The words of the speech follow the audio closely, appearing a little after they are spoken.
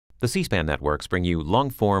The C-SPAN networks bring you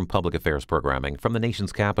long-form public affairs programming from the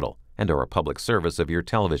nation's capital and are a public service of your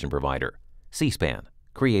television provider. C-SPAN,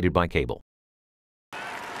 created by cable.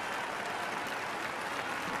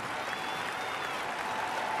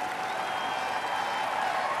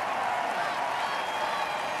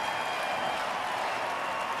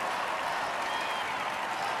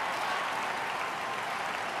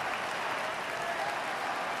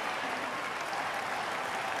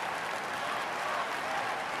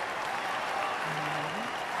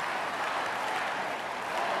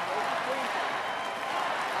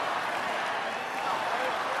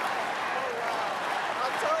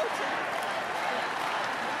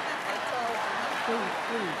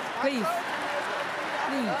 Please.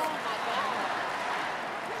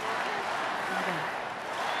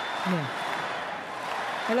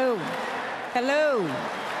 Hello. Hello.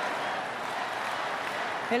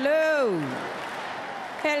 Hello.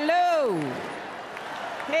 Hello.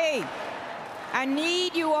 Hey, I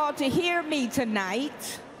need you all to hear me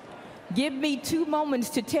tonight. Give me 2 moments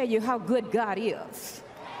to tell you how good God is.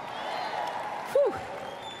 Whew.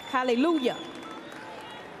 Hallelujah.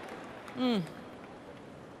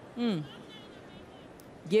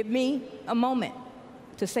 Give me a moment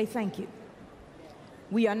to say thank you.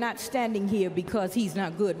 We are not standing here because he's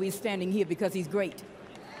not good. We're standing here because he's great.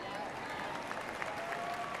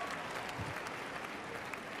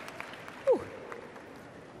 Whew.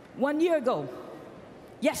 1 year ago,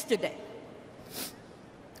 yesterday,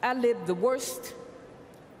 I lived the worst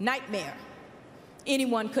nightmare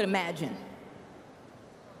anyone could imagine.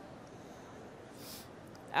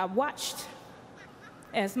 I watched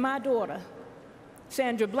as my daughter,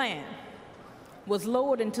 Sandra Bland, was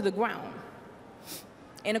lowered into the ground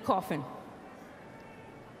in a coffin.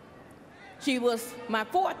 She was my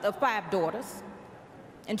 4th of 5 daughters,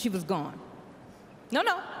 and she was gone. No,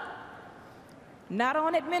 not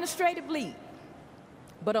on administrative leave,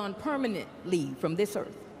 but on permanent leave from this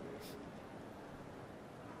earth.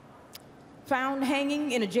 Found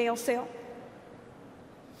hanging in a jail cell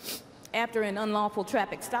after an unlawful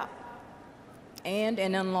traffic stop and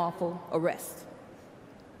an unlawful arrest.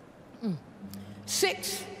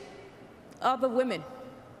 6 other women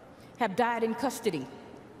have died in custody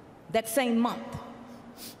that same month.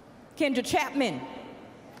 Kendra Chapman,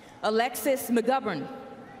 Alexis McGovern,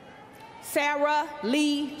 Sarah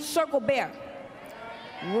Lee Circlebear,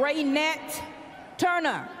 Raynette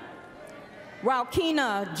Turner,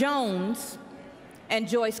 Ralkina Jones, and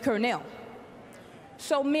Joyce Cornell.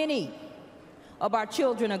 So many of our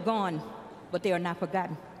children are gone, but they are not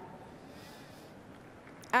forgotten.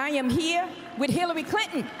 I am here with Hillary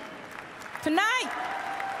Clinton tonight.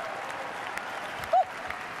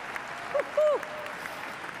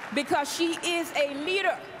 Because she is a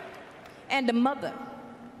leader and a mother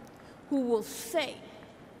who will say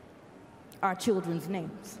our children's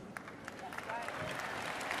names.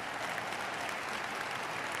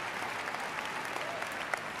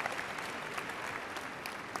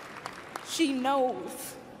 She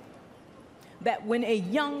knows that when a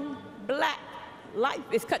young black life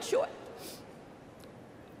is cut short,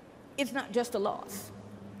 it's not just a loss.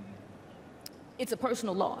 It's a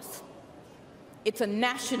personal loss. It's a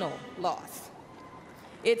national loss.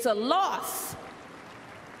 It's a loss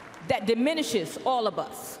that diminishes all of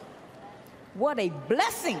us. What a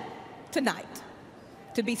blessing tonight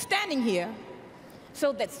to be standing here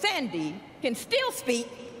so that Sandy can still speak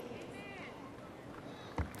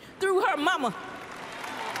through her mama.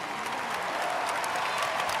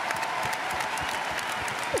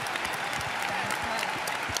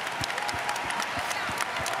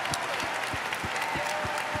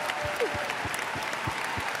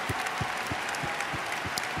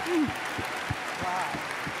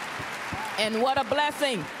 And what a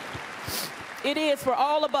blessing it is for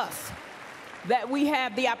all of us that we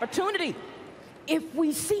have the opportunity, if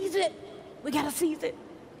we seize it, we gotta seize it,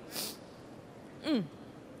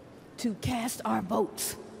 to cast our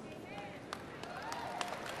votes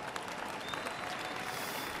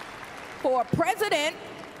for a president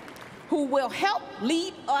who will help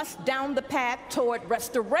lead us down the path toward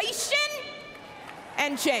restoration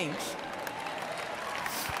and change.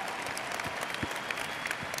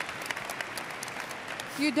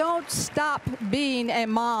 You don't stop being a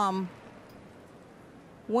mom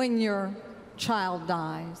when your child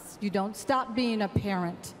dies. You don't stop being a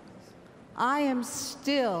parent. I am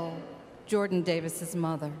still Jordan Davis's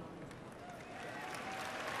mother.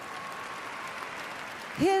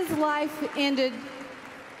 His life ended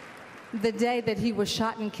the day that he was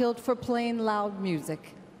shot and killed for playing loud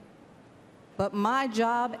music. But my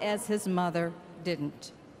job as his mother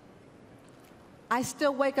didn't. I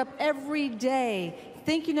still wake up every day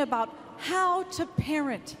thinking about how to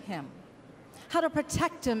parent him, how to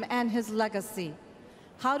protect him and his legacy,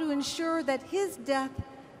 how to ensure that his death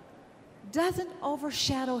doesn't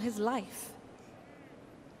overshadow his life.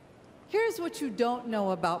 Here's what you don't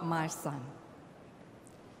know about my son.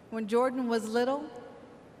 When Jordan was little,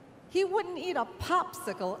 he wouldn't eat a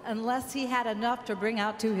popsicle unless he had enough to bring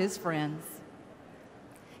out to his friends.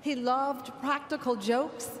 He loved practical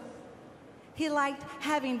jokes. He liked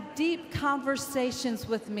having deep conversations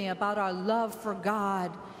with me about our love for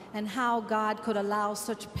God and how God could allow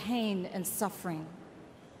such pain and suffering.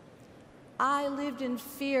 I lived in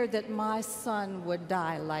fear that my son would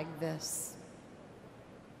die like this.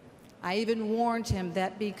 I even warned him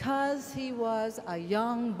that because he was a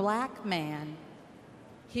young black man,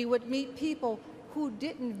 he would meet people who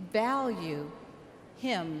didn't value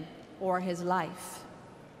him or his life.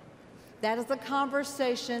 That is a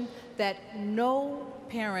conversation that no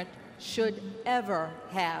parent should ever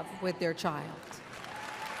have with their child.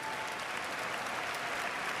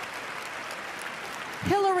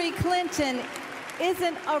 Hillary Clinton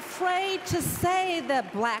isn't afraid to say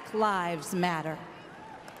that Black lives matter.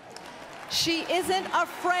 She isn't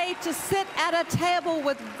afraid to sit at a table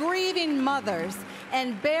with grieving mothers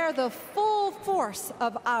and bear the full force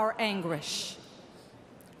of our anguish.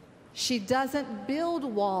 She doesn't build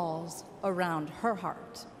walls around her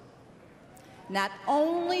heart. Not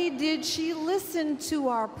only did she listen to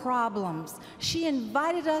our problems, she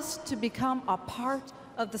invited us to become a part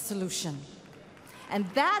of the solution. And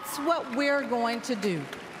that's what we're going to do.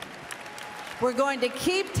 We're going to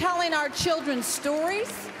keep telling our children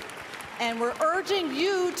stories, and we're urging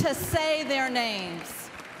you to say their names.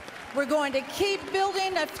 We're going to keep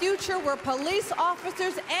building a future where police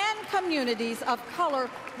officers and communities of color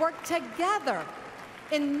work together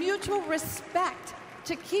in mutual respect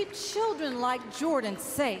to keep children like Jordan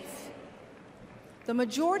safe. The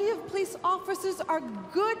majority of police officers are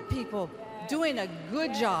good people doing a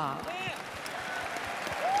good job.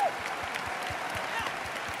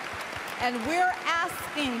 And we're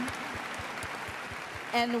asking,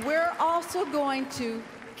 and we're also going to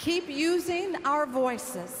keep using our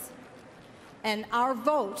voices and our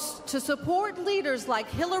votes to support leaders like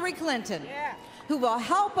Hillary Clinton, who will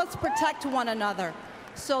help us protect one another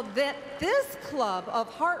so that this club of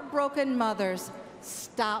heartbroken mothers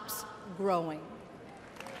stops growing.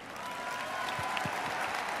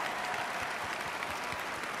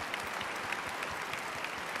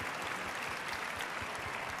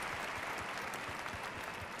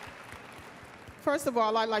 First of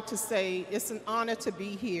all, I'd like to say it's an honor to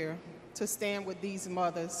be here to stand with these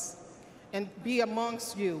mothers and be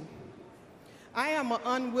amongst you. I am an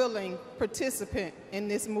unwilling participant in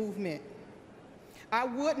this movement. I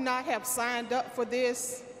would not have signed up for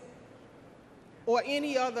this or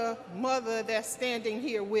any other mother that's standing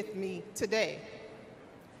here with me today.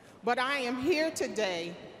 But I am here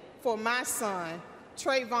today for my son,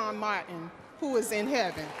 Trayvon Martin, who is in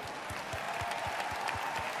heaven.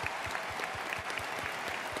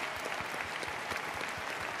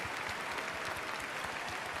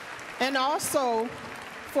 And also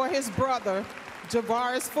for his brother,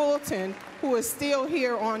 Javaris Fulton, who is still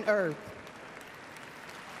here on earth.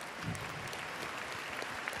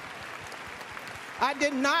 I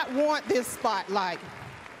did not want this spotlight,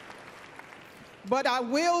 but I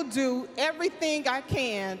will do everything I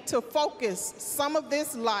can to focus some of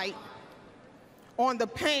this light on the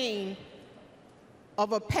pain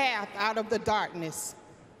of a path out of the darkness.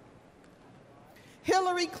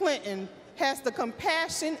 Hillary Clinton has the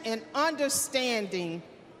compassion and understanding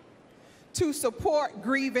to support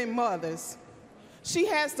grieving mothers. She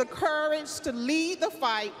has the courage to lead the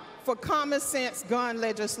fight for common sense gun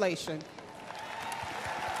legislation.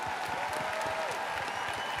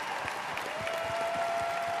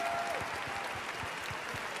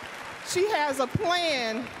 She has a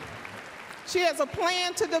plan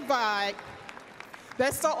to divide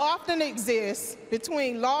that so often exists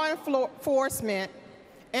between law enforcement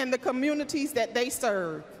and the communities that they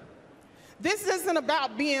serve. This isn't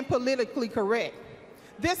about being politically correct.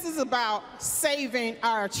 This is about saving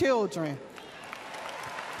our children.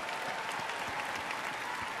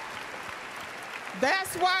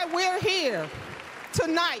 That's why we're here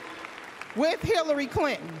tonight with Hillary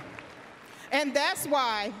Clinton. And that's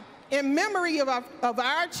why, in memory of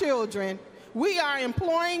our children, we are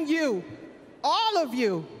imploring you, all of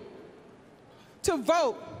you, to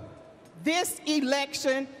vote this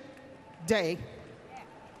election day.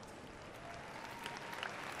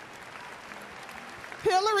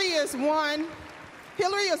 Hillary is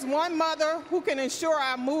one mother who can ensure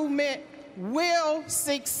our movement will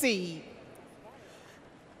succeed.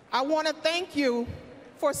 I want to thank you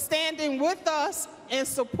for standing with us and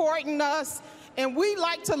supporting us. And we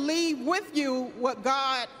like to leave with you what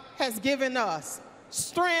God has given us: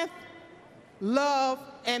 strength, love,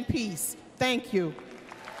 and peace. Thank you.